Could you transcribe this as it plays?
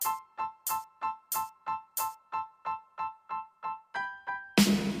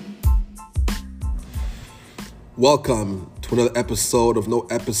Welcome to another episode of No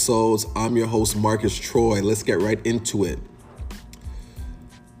Episodes. I'm your host, Marcus Troy. Let's get right into it.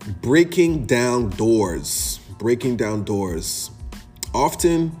 Breaking down doors.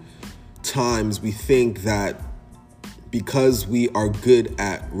 Oftentimes we think that because we are good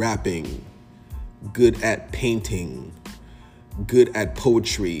at rapping, good at painting, good at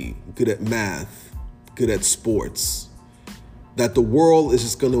poetry, good at math, good at sports, that the world is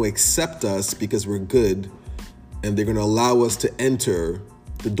just going to accept us because we're good, and they're going to allow us to enter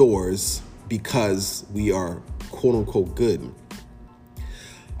the doors because we are quote unquote good.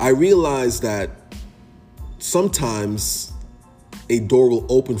 I realize that sometimes a door will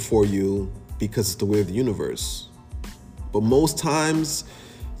open for you because it's the way of the universe. But most times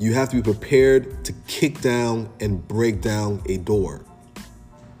you have to be prepared to kick down and break down a door.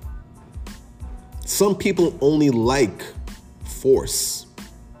 Some people only like force.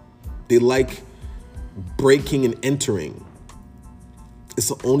 They like breaking and entering. It's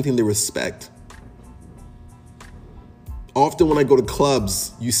the only thing they respect. Often when I go to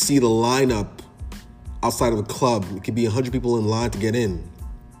clubs, you see the lineup outside of a club. It could be 100 people in line to get in.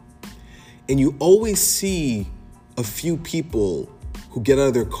 And you always see a few people who get out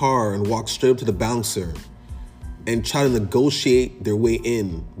of their car and walk straight up to the bouncer and try to negotiate their way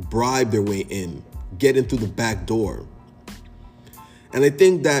in, bribe their way in, get in through the back door. And I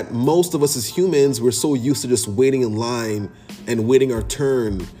think that most of us as humans, we're so used to just waiting in line and waiting our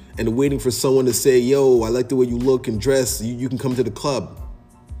turn and waiting for someone to say, yo, I like the way you look and dress. You can come to the club.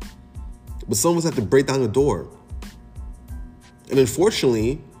 But some of us have to break down the door. And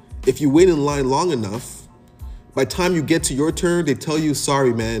unfortunately, if you wait in line long enough, by the time you get to your turn, they tell you,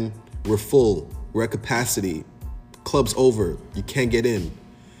 sorry, man, we're full. We're at capacity. Club's over. You can't get in.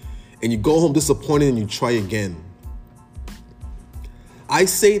 And you go home disappointed and you try again. I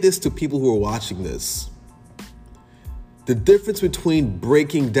say this to people who are watching this. The difference between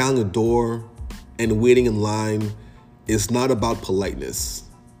breaking down the door and waiting in line is not about politeness.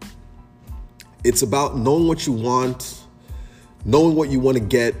 It's about knowing what you want, knowing what you want to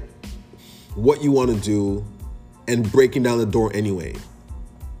get, what you want to do, and breaking down the door anyway.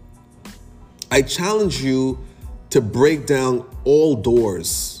 I challenge you to break down all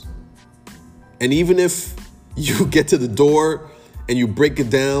doors. And even if you get to the door and you break it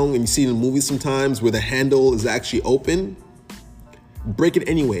down, and you see in the movies sometimes where the handle is actually open, break it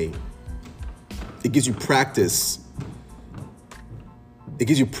anyway. It gives you practice. It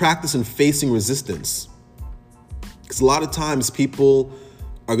gives you practice in facing resistance. Because a lot of times people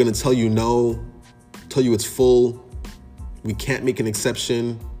are going to tell you no, tell you it's full, we can't make an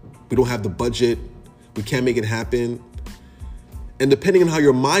exception, we don't have the budget, we can't make it happen. And depending on how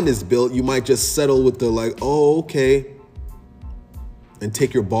your mind is built, you might just settle with the like, oh, okay, and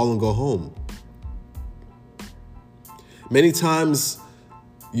take your ball and go home. Many times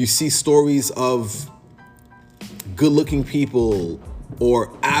you see stories of good-looking people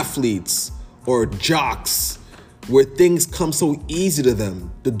or athletes or jocks where things come so easy to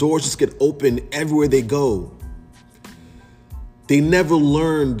them. The doors just get open everywhere they go. They never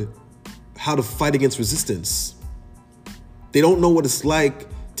learned how to fight against resistance. They don't know what it's like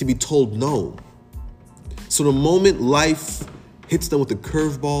to be told no. So the moment life hits them with a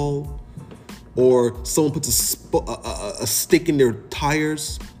curveball, or someone puts a stick in their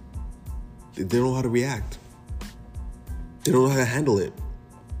tires, they don't know how to react. They don't know how to handle it.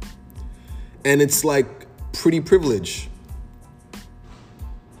 And it's like pretty privilege.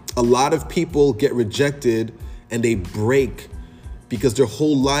 A lot of people get rejected and they break because their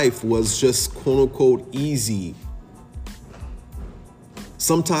whole life was just quote unquote easy.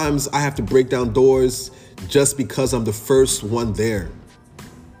 Sometimes I have to break down doors just because I'm the first one there.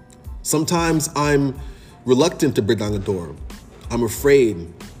 Sometimes I'm reluctant to break down the door. I'm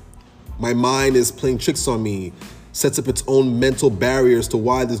afraid. My mind is playing tricks on me, sets up its own mental barriers to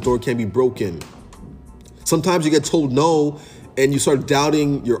why this door can't be broken. Sometimes you get told no and you start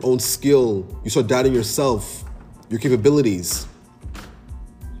doubting your own skill. You start doubting yourself, your capabilities.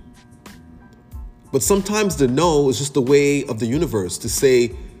 But sometimes the no is just the way of the universe to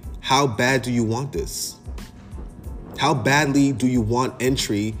say, how bad do you want this? How badly do you want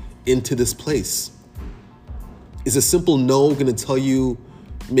entry into this place? Is a simple no going to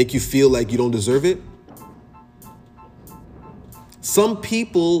make you feel like you don't deserve it? Some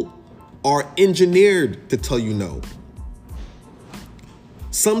people are engineered to tell you no.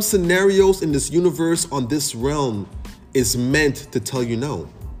 Some scenarios in this universe, on this realm, is meant to tell you no.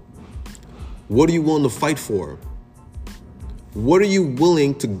 What are you willing to fight for? What are you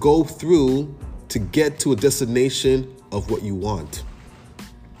willing to go through to get to a destination of what you want?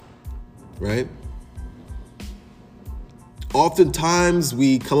 Right? Oftentimes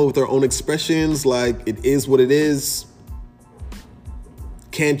we come up with our own expressions like it is what it is,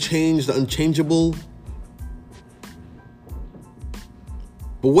 can't change the unchangeable.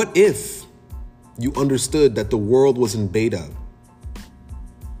 But what if you understood that the world was in beta?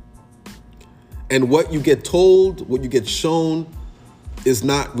 And what you get told, what you get shown is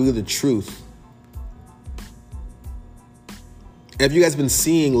not really the truth. Have you guys been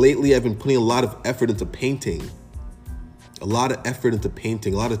seeing lately, I've been putting a lot of effort into painting. A lot of effort into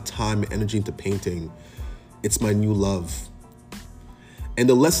painting, a lot of time and energy into painting. It's my new love. And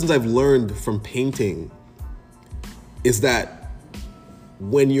the lessons I've learned from painting is that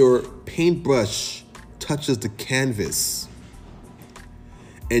when your paintbrush touches the canvas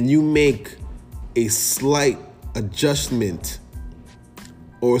and you make a slight adjustment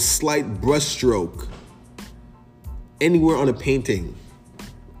or a slight brush stroke anywhere on a painting,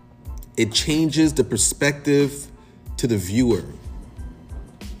 it changes the perspective to the viewer.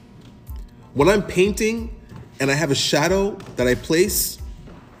 When I'm painting and I have a shadow that I place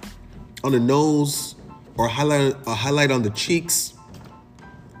on the nose or a highlight on the cheeks,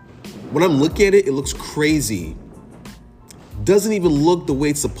 when I'm looking at it, it looks crazy. Doesn't even look the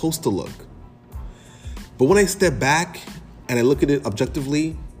way it's supposed to look. But when I step back and I look at it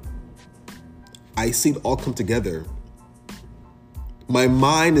objectively, I see it all come together. My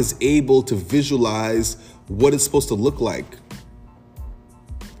mind is able to visualize what it's supposed to look like.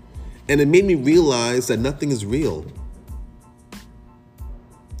 And it made me realize that nothing is real.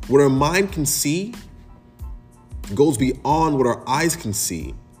 What our mind can see goes beyond what our eyes can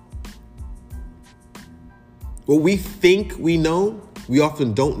see. What we think we know, we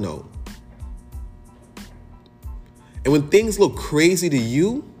often don't know. And when things look crazy to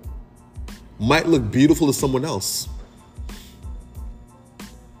you, might look beautiful to someone else.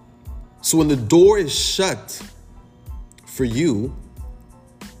 So when the door is shut for you,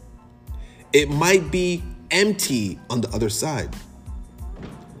 it might be empty on the other side.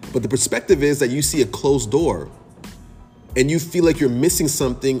 But the perspective is that you see a closed door and you feel like you're missing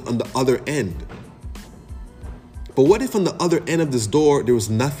something on the other end. But what if on the other end of this door, there was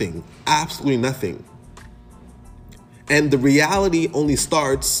nothing, absolutely nothing? And the reality only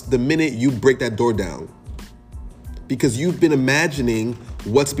starts the minute you break that door down. Because you've been imagining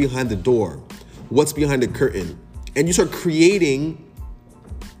what's behind the door, what's behind the curtain. And you start creating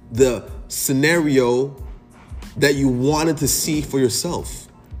the scenario that you wanted to see for yourself.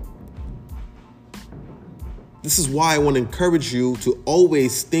 This is why I want to encourage you to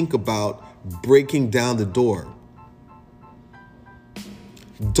always think about breaking down the door.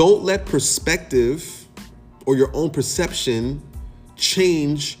 Don't let perspective or your own perception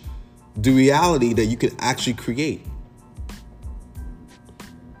change the reality that you can actually create.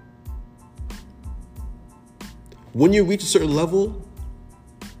 When you reach a certain level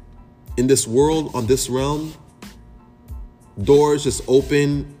in this world, on this realm, doors just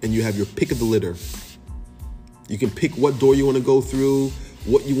open and you have your pick of the litter. You can pick what door you want to go through,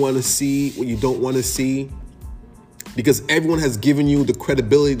 what you want to see, what you don't want to see. Because everyone has given you the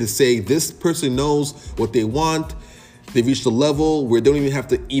credibility to say this person knows what they want. They've reached a level where they don't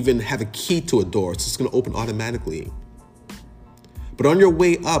even have a key to a door. It's just going to open automatically. But on your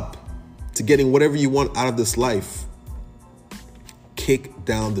way up to getting whatever you want out of this life, kick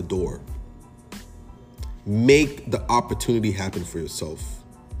down the door. Make the opportunity happen for yourself.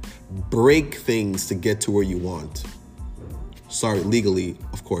 Break things to get to where you want. Sorry, legally,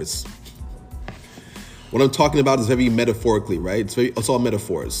 of course. What I'm talking about is very metaphorically, right? It's all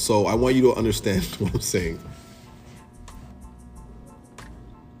metaphors. So I want you to understand what I'm saying.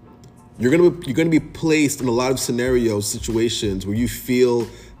 You're gonna be placed in a lot of scenarios, situations where you feel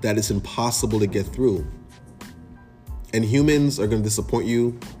that it's impossible to get through. And humans are gonna disappoint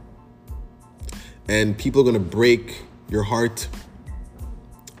you. And people are gonna break your heart.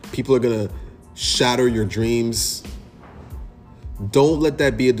 People are gonna shatter your dreams. Don't let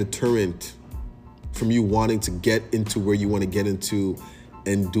that be a deterrent from you wanting to get into where you want to get into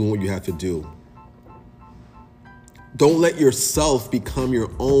and doing what you have to do. Don't let yourself become your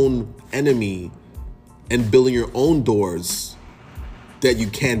own enemy and building your own doors that you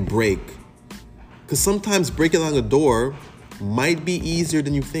can't break. Because sometimes breaking down a door might be easier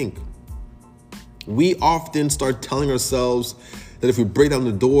than you think. We often start telling ourselves that if we break down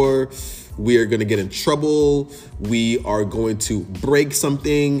the door, we are going to get in trouble. We are going to break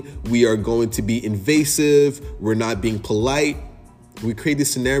something. We are going to be invasive. We're not being polite. We create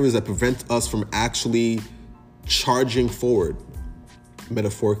these scenarios that prevent us from actually charging forward,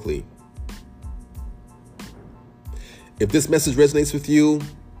 metaphorically. If this message resonates with you,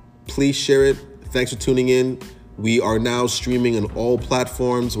 please share it. Thanks for tuning in. We are now streaming on all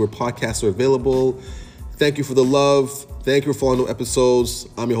platforms where podcasts are available. Thank you for the love. Thank you for following the episodes.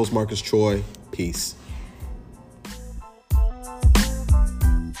 I'm your host, Marcus Troy. Peace.